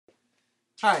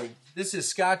Hi, this is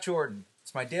Scott Jordan.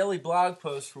 It's my daily blog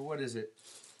post for, what is it?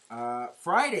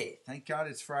 Friday. Thank God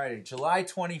it's Friday, July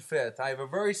 25th. I have a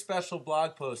very special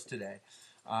blog post today.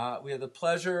 We have the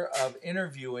pleasure of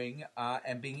interviewing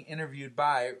and being interviewed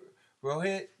by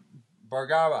Rohit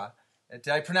Bhargava. Did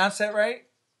I pronounce that right?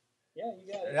 Yeah,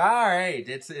 you got it. All right.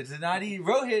 It's not easy.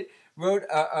 Rohit wrote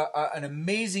an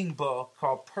amazing book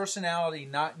called Personality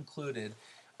Not Included,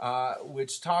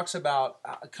 which talks about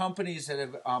companies that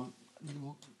have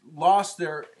lost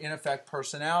their, in effect,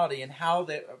 personality and how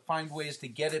they find ways to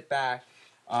get it back,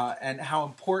 and how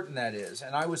important that is.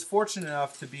 And I was fortunate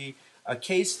enough to be a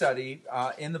case study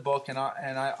in the book, and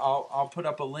I'll put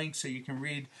up a link so you can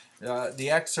read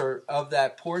the excerpt of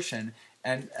that portion.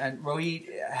 And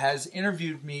Rohit has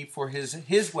interviewed me for his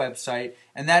website,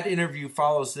 and that interview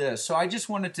follows this. So I just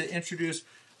wanted to introduce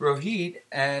Rohit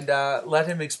and let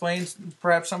him explain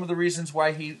perhaps some of the reasons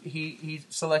why he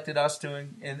selected us to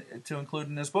include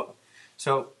in his book.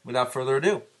 So without further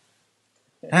ado.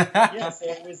 Yeah, so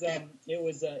it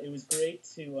was great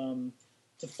to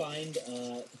find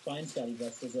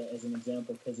SCOTTeVEST as an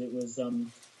example, because it was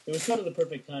sort of the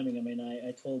perfect timing. I mean,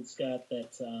 I told Scott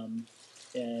that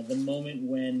the moment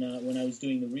when I was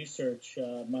doing the research,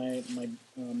 my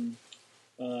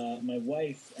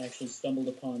wife actually stumbled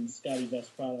upon SCOTTeVEST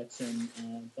products and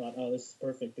thought, oh, this is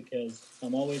perfect, because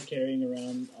I'm always carrying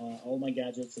around all my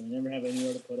gadgets and I never have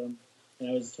anywhere to put them. And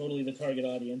I was totally the target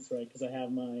audience, right? Because I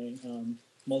have my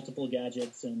multiple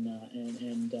gadgets and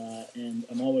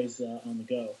I'm always on the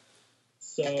go.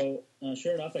 So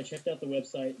sure enough, I checked out the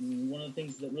website, and one of the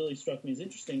things that really struck me as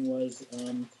interesting was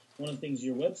one of the things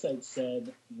your website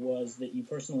said was that you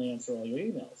personally answer all your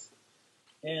emails.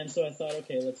 And so I thought,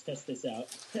 okay, let's test this out.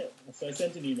 So I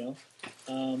sent an email,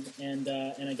 and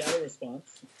I got a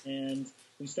response, and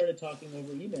we started talking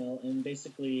over email. And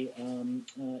basically,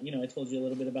 I told you a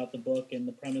little bit about the book and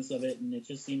the premise of it, and it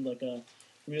just seemed like a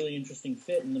really interesting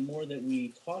fit. And the more that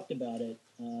we talked about it,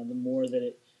 the more that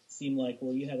it seemed like,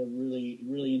 well, you had a really,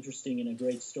 really interesting and a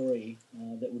great story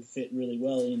that would fit really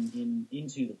well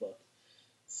into the book.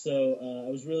 So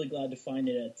I was really glad to find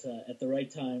it at the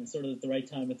right time, sort of at the right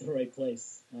time at the right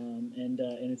place, and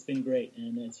it's been great,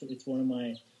 and it's one of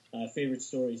my favorite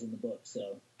stories in the book.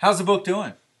 So how's the book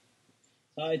doing?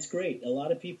 It's great. A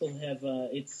lot of people have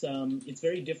it's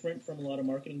very different from a lot of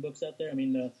marketing books out there. I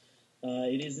mean,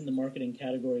 it is in the marketing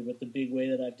category, but the big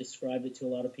way that I've described it to a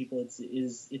lot of people,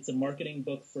 it's a marketing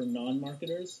book for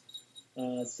non-marketers.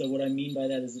 So what I mean by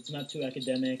that is it's not too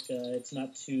academic. It's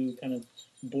not too kind of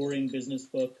boring business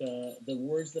book. The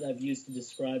words that I've used to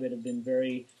describe it have been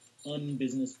very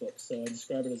un-business book. So I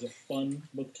describe it as a fun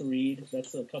book to read.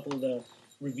 That's a couple of the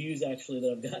reviews actually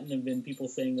that I've gotten have been people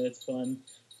saying that it's fun.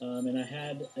 And I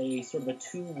had a sort of a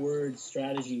two-word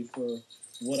strategy for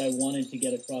what I wanted to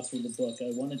get across with the book.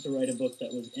 I wanted to write a book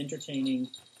that was entertaining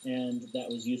and that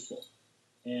was useful.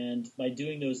 And by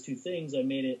doing those two things, I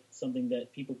made it something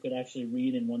that people could actually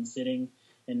read in one sitting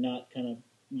and not kind of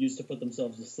use to put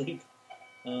themselves to sleep.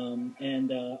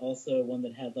 And also one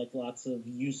that had like lots of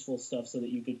useful stuff so that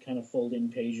you could kind of fold in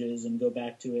pages and go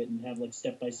back to it and have like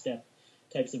step-by-step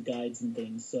types of guides and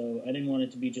things. So I didn't want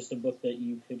it to be just a book that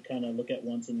you could kind of look at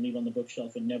once and leave on the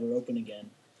bookshelf and never open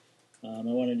again. I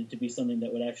wanted it to be something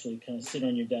that would actually kind of sit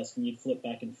on your desk and you'd flip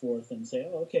back and forth and say,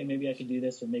 oh, okay, maybe I could do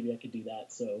this or maybe I could do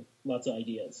that. So lots of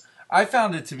ideas. I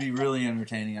found it to be really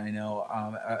entertaining. I know,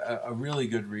 a really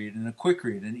good read and a quick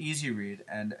read, an easy read,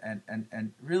 and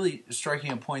really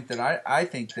striking a point that I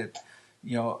think that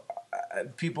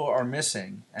people are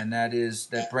missing, and that is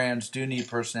that brands do need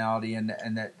personality, and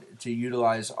that to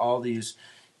utilize all these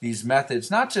methods,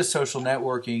 not just social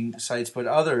networking sites but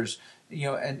others,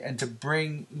 and to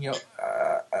bring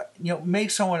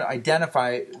make someone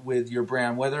identify with your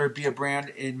brand, whether it be a brand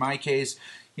in my case,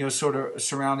 sort of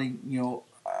surrounding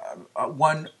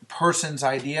one person's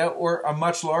idea or a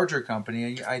much larger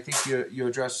company. I think you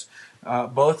address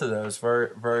both of those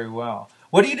very, very well.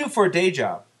 What do you do for a day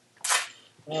job?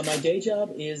 My day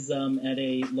job is at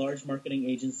a large marketing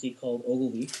agency called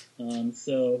Ogilvy. One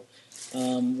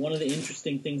of the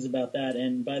interesting things about that,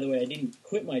 and by the way, I didn't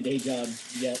quit my day job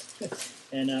yet,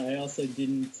 and I also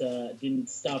didn't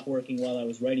stop working while I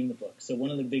was writing the book. So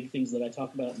one of the big things that I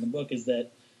talk about in the book is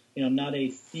that I'm not a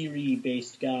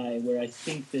theory-based guy where I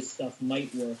think this stuff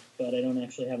might work, but I don't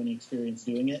actually have any experience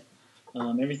doing it.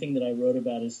 Everything that I wrote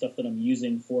about is stuff that I'm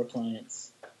using for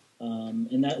clients.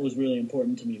 And that was really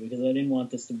important to me because I didn't want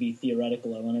this to be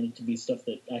theoretical. I wanted it to be stuff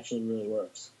that actually really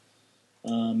works.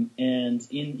 And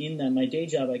in that, my day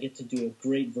job, I get to do a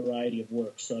great variety of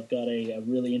work. So I've got a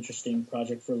really interesting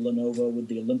project for Lenovo with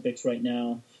the Olympics right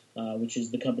now. which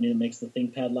is the company that makes the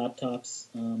ThinkPad laptops.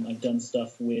 I've done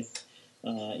stuff with,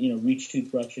 Reach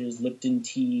toothbrushes, Lipton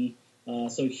tea.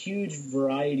 So huge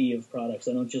variety of products.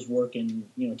 I don't just work in,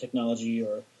 technology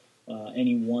or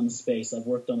any one space. I've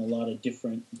worked on a lot of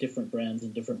different brands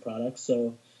and different products.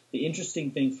 So the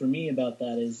interesting thing for me about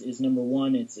that is number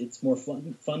one, it's more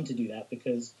fun to do that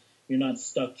because you're not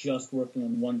stuck just working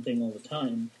on one thing all the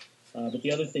time. But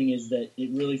the other thing is that it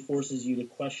really forces you to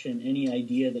question any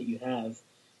idea that you have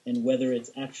and whether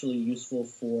it's actually useful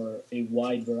for a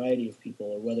wide variety of people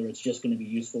or whether it's just going to be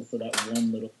useful for that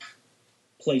one little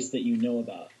place that you know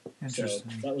about. So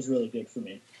that was really good for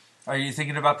me. Are you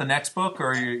thinking about the next book,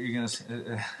 or you're going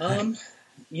to?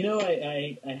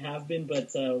 I have been,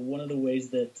 but one of the ways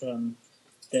that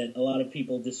that a lot of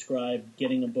people describe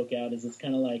getting a book out is it's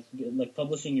kind of like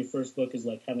publishing your first book is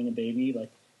like having a baby. Like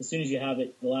as soon as you have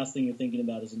it, the last thing you're thinking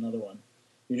about is another one.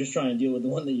 You're just trying to deal with the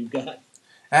one that you've got.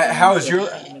 How has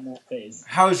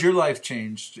your life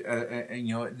changed?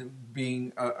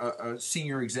 Being a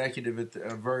senior executive at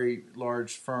a very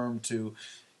large firm to,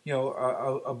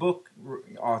 a book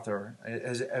author.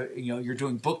 As you're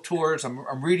doing book tours.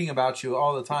 I'm reading about you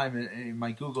all the time in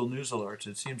my Google News alerts.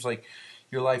 It seems like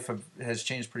your life has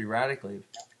changed pretty radically.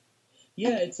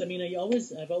 Yeah,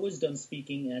 I've always done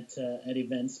speaking at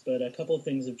events, but a couple of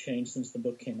things have changed since the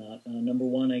book came out. Number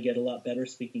one, I get a lot better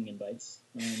speaking invites.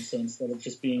 So instead of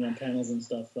just being on panels and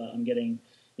stuff, I'm getting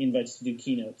invites to do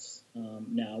keynotes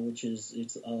now,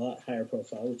 it's a lot higher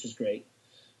profile, which is great.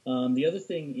 The other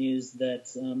thing is that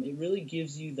it really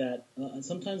gives you that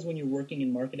sometimes when you're working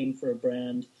in marketing for a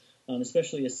brand,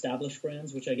 especially established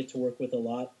brands, which I get to work with a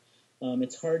lot,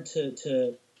 it's hard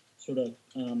to sort of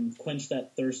quench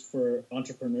that thirst for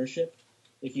entrepreneurship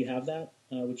if you have that,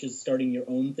 which is starting your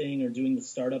own thing or doing the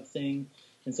startup thing.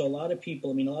 And so a lot of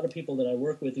people that I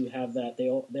work with who have that, they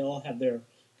all have their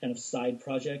kind of side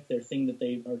project, their thing that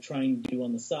they are trying to do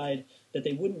on the side that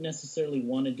they wouldn't necessarily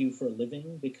want to do for a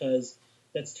living because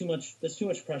that's too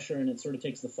much pressure and it sort of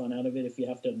takes the fun out of it if you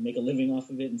have to make a living off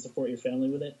of it and support your family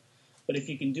with it. But if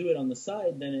you can do it on the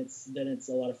side, then it's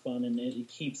a lot of fun and it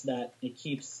keeps that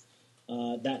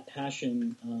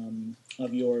passion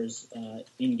of yours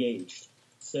engaged.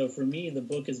 So for me, the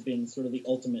book has been sort of the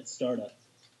ultimate startup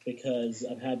because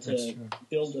I've had to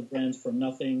build a brand from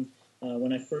nothing.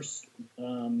 When I first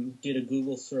did a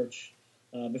Google search,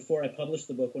 before I published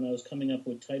the book, when I was coming up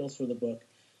with titles for the book,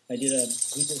 I did a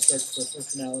Google search for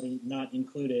personality not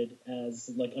included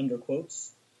as like under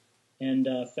quotes and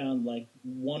found like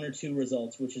one or two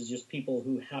results, which is just people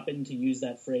who happened to use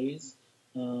that phrase.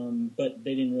 But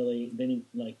they didn't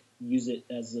like use it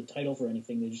as a title for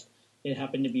anything. It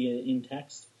happened to be in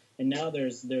text. And now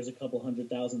there's a couple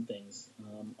 100,000 things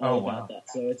about that.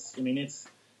 So it's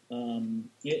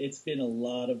been a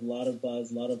lot of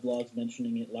buzz, a lot of blogs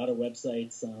mentioning it, a lot of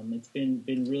websites. It's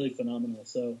been really phenomenal.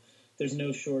 So there's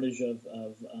no shortage of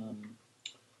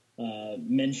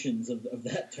mentions of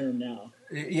that term now.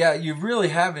 Yeah, you really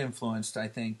have influenced, I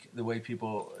think, the way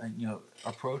people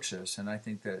approach this, and I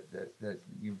think that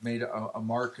you've made a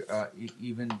mark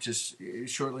even just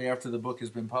shortly after the book has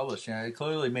been published. Yeah, it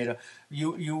clearly made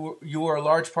you are a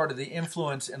large part of the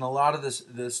influence in a lot of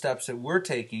the steps that we're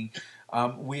taking.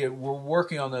 We're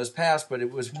working on those paths, but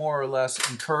it was more or less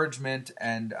encouragement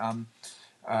and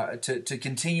to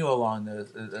continue along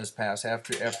those paths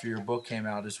after your book came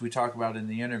out, as we talk about in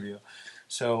the interview.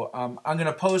 So I'm going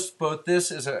to post both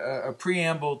this as a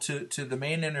preamble to the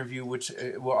main interview, which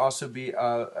will also be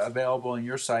available on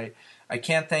your site. I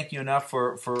can't thank you enough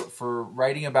for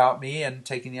writing about me and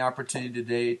taking the opportunity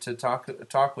today to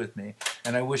talk with me.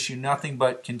 And I wish you nothing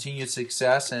but continued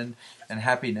success and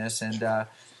happiness. And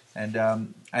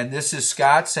this is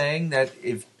Scott saying that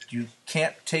if you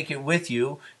can't take it with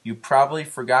you, you probably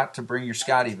forgot to bring your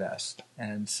SCOTTeVEST.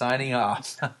 And signing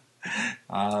off.